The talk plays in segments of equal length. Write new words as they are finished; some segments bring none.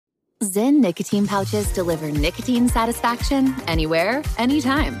Zyn nicotine pouches deliver nicotine satisfaction anywhere,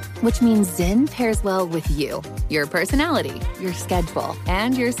 anytime, which means Zyn pairs well with you, your personality, your schedule,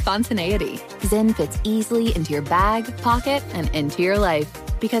 and your spontaneity. Zyn fits easily into your bag, pocket, and into your life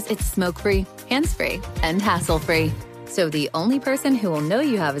because it's smoke-free, hands-free, and hassle-free. So the only person who will know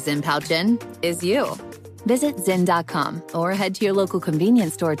you have a Zyn pouch in is you. Visit Zyn.com or head to your local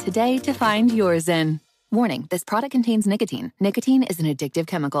convenience store today to find your Zyn. Warning, this product contains nicotine. Nicotine is an addictive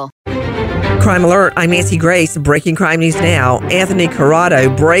chemical. Crime Alert, I'm Nancy Grace. Breaking crime news now. Anthony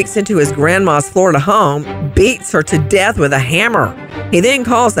Corrado breaks into his grandma's Florida home, beats her to death with a hammer. He then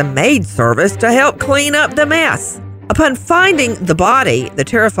calls a maid service to help clean up the mess. Upon finding the body, the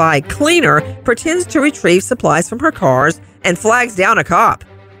terrified cleaner pretends to retrieve supplies from her cars and flags down a cop.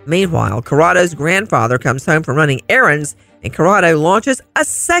 Meanwhile, Corrado's grandfather comes home from running errands, and Corrado launches a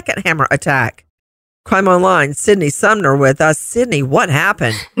second hammer attack. Crime Online, Sydney Sumner with us. Sydney, what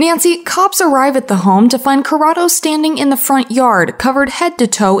happened? Nancy, cops arrive at the home to find Corrado standing in the front yard, covered head to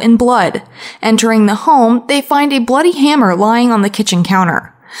toe in blood. Entering the home, they find a bloody hammer lying on the kitchen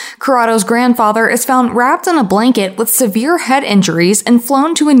counter. Corrado's grandfather is found wrapped in a blanket with severe head injuries and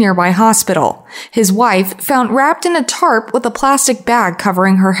flown to a nearby hospital. His wife found wrapped in a tarp with a plastic bag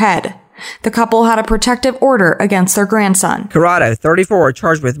covering her head. The couple had a protective order against their grandson. Corrado, 34,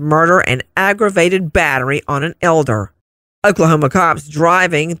 charged with murder and aggravated battery on an elder. Oklahoma cops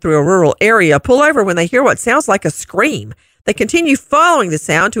driving through a rural area pull over when they hear what sounds like a scream. They continue following the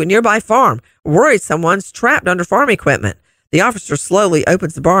sound to a nearby farm, worried someone's trapped under farm equipment. The officer slowly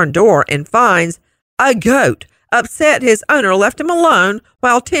opens the barn door and finds a goat. Upset, his owner left him alone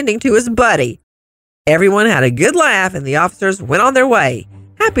while tending to his buddy. Everyone had a good laugh and the officers went on their way.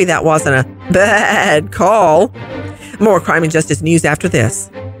 Happy that wasn't a bad call. More crime and justice news after this.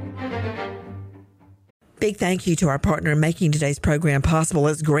 Big thank you to our partner in making today's program possible.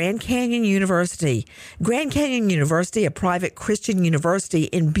 It's Grand Canyon University. Grand Canyon University, a private Christian university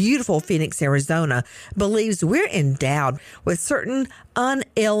in beautiful Phoenix, Arizona, believes we're endowed with certain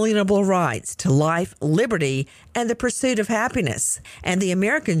unalienable rights to life, liberty, and the pursuit of happiness. And the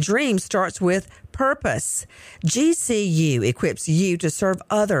American dream starts with purpose. GCU equips you to serve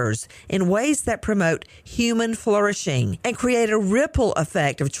others in ways that promote human flourishing and create a ripple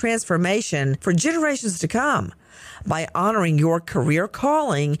effect of transformation for generations to come. By honoring your career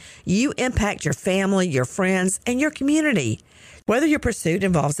calling, you impact your family, your friends, and your community. Whether your pursuit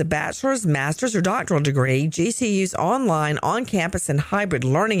involves a bachelor's, master's, or doctoral degree, GCU's online, on-campus, and hybrid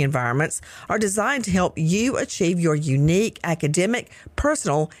learning environments are designed to help you achieve your unique academic,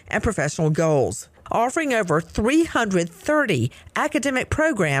 personal, and professional goals. Offering over 330 academic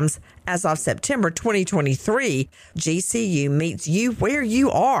programs as of September 2023, GCU meets you where you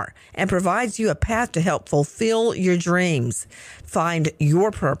are and provides you a path to help fulfill your dreams. Find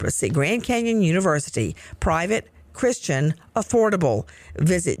your purpose at Grand Canyon University, private, Christian, affordable.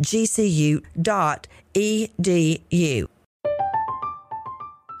 Visit gcu.edu.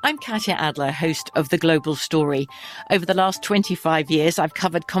 I'm Katya Adler, host of The Global Story. Over the last 25 years, I've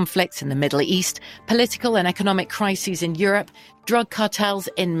covered conflicts in the Middle East, political and economic crises in Europe, drug cartels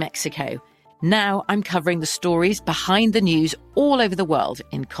in Mexico. Now I'm covering the stories behind the news all over the world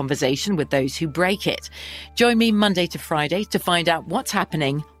in conversation with those who break it. Join me Monday to Friday to find out what's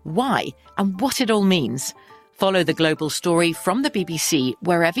happening, why, and what it all means. Follow The Global Story from the BBC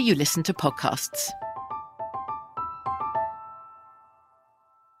wherever you listen to podcasts.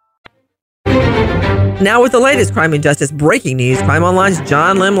 Now with the latest crime and justice breaking news, Crime Online's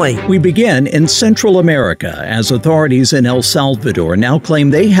John Limley. We begin in Central America as authorities in El Salvador now claim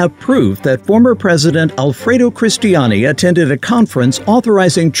they have proof that former President Alfredo Cristiani attended a conference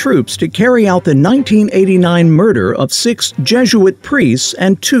authorizing troops to carry out the 1989 murder of 6 Jesuit priests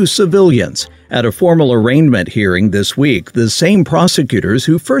and 2 civilians. At a formal arraignment hearing this week, the same prosecutors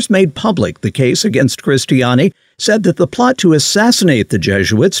who first made public the case against Cristiani said that the plot to assassinate the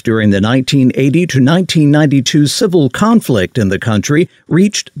Jesuits during the 1980 to 1992 civil conflict in the country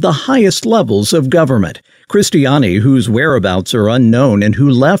reached the highest levels of government. Cristiani, whose whereabouts are unknown and who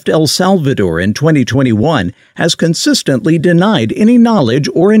left El Salvador in 2021, has consistently denied any knowledge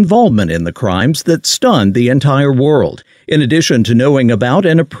or involvement in the crimes that stunned the entire world. In addition to knowing about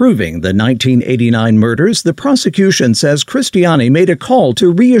and approving the 1989 murders, the prosecution says Cristiani made a call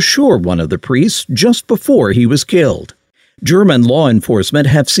to reassure one of the priests just before he was killed. German law enforcement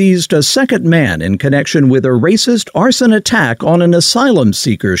have seized a second man in connection with a racist arson attack on an asylum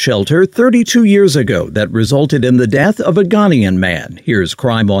seeker shelter 32 years ago that resulted in the death of a Ghanaian man. Here's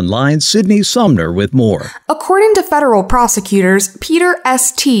Crime Online's Sydney Sumner with more. According to federal prosecutors, Peter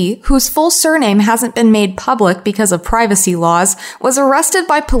S.T., whose full surname hasn't been made public because of privacy laws, was arrested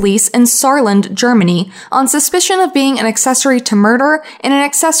by police in Saarland, Germany, on suspicion of being an accessory to murder and an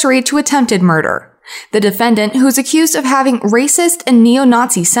accessory to attempted murder. The defendant, who's accused of having racist and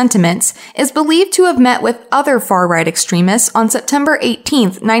neo-Nazi sentiments, is believed to have met with other far-right extremists on September 18,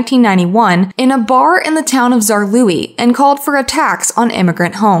 1991, in a bar in the town of Saarlouis and called for attacks on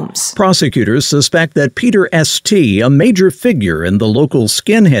immigrant homes. Prosecutors suspect that Peter S.T., a major figure in the local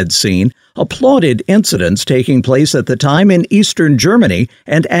skinhead scene, applauded incidents taking place at the time in eastern Germany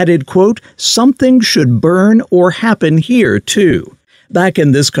and added, quote, "Something should burn or happen here, too." Back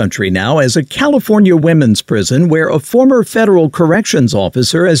in this country now as a California women's prison where a former federal corrections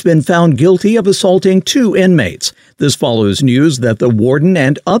officer has been found guilty of assaulting 2 inmates. This follows news that the warden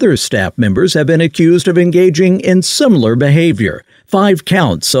and other staff members have been accused of engaging in similar behavior. 5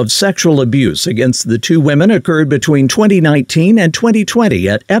 counts of sexual abuse against the 2 women occurred between 2019 and 2020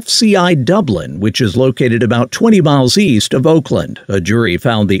 at FCI Dublin, which is located about 20 miles east of Oakland. A jury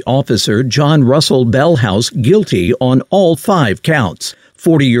found the officer, John Russell Bellhouse, guilty on all 5 counts.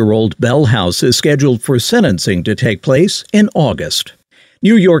 40-year-old Bellhouse is scheduled for sentencing to take place in August.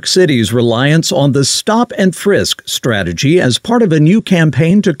 New York City's reliance on the stop and frisk strategy as part of a new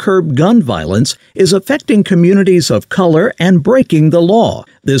campaign to curb gun violence is affecting communities of color and breaking the law.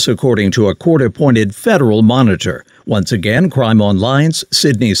 This according to a court-appointed federal monitor. Once again, Crime Online's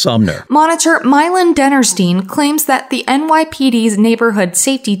Sydney Sumner. Monitor Mylan Dennerstein claims that the NYPD's neighborhood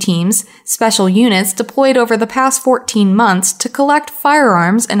safety teams, special units deployed over the past 14 months to collect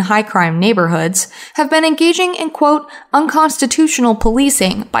firearms in high-crime neighborhoods, have been engaging in, quote, unconstitutional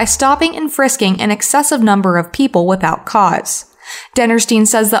policing by stopping and frisking an excessive number of people without cause. Dennerstein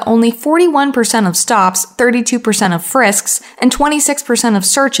says that only 41% of stops, 32% of frisks, and 26% of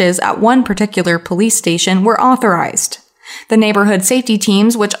searches at one particular police station were authorized. The neighborhood safety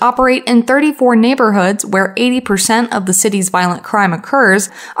teams, which operate in 34 neighborhoods where 80% of the city's violent crime occurs,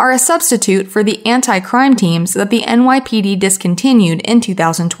 are a substitute for the anti-crime teams that the NYPD discontinued in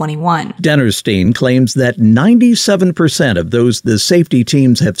 2021. Dennerstein claims that 97% of those the safety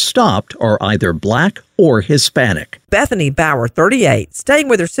teams have stopped are either black or Hispanic. Bethany Bauer, 38, staying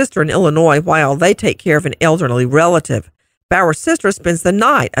with her sister in Illinois while they take care of an elderly relative. Bauer's sister spends the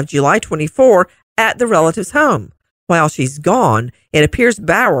night of July 24 at the relative's home. While she's gone, it appears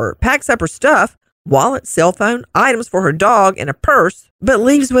Bauer packs up her stuff, wallet, cell phone, items for her dog, and a purse, but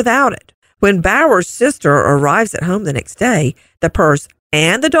leaves without it. When Bauer's sister arrives at home the next day, the purse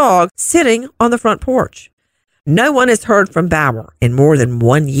and the dog sitting on the front porch. No one has heard from Bauer in more than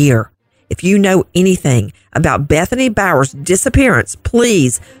 1 year. If you know anything about Bethany Bauer's disappearance,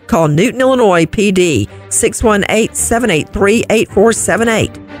 please call Newton, Illinois PD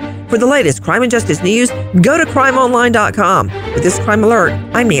 618-783-8478. For the latest crime and justice news, go to crimeonline.com. With this crime alert,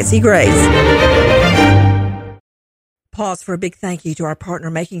 I'm Nancy Grace. Pause for a big thank you to our partner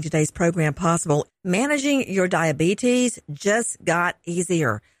making today's program possible. Managing your diabetes just got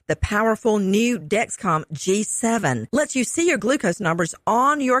easier. The powerful new Dexcom G7 lets you see your glucose numbers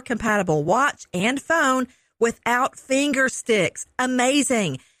on your compatible watch and phone without finger sticks.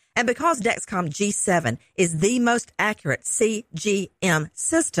 Amazing. And because Dexcom G7 is the most accurate CGM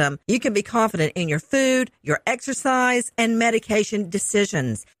system, you can be confident in your food, your exercise, and medication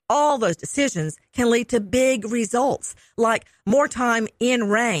decisions. All those decisions can lead to big results, like more time in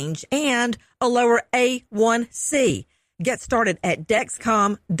range and a lower A1C. Get started at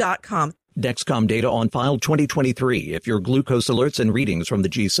Dexcom.com. Dexcom data on file 2023. If your glucose alerts and readings from the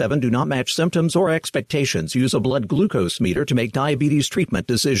G7 do not match symptoms or expectations, use a blood glucose meter to make diabetes treatment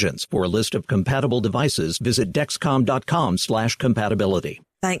decisions. For a list of compatible devices, visit Dexcom.com/compatibility.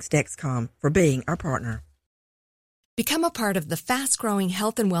 Thanks, Dexcom, for being our partner. Become a part of the fast-growing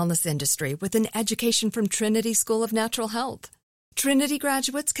health and wellness industry with an education from Trinity School of Natural Health. Trinity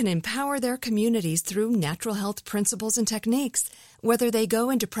graduates can empower their communities through natural health principles and techniques, whether they go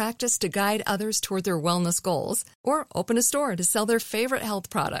into practice to guide others toward their wellness goals or open a store to sell their favorite health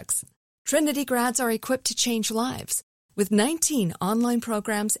products. Trinity grads are equipped to change lives with 19 online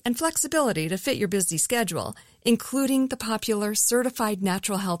programs and flexibility to fit your busy schedule, including the popular Certified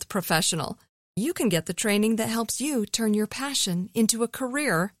Natural Health Professional. You can get the training that helps you turn your passion into a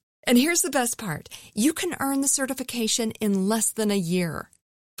career. And here's the best part. You can earn the certification in less than a year.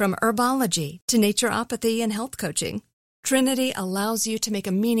 From herbology to naturopathy and health coaching, Trinity allows you to make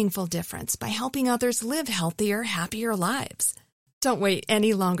a meaningful difference by helping others live healthier, happier lives. Don't wait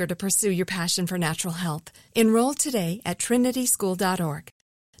any longer to pursue your passion for natural health. Enroll today at trinityschool.org.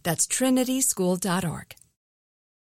 That's trinityschool.org.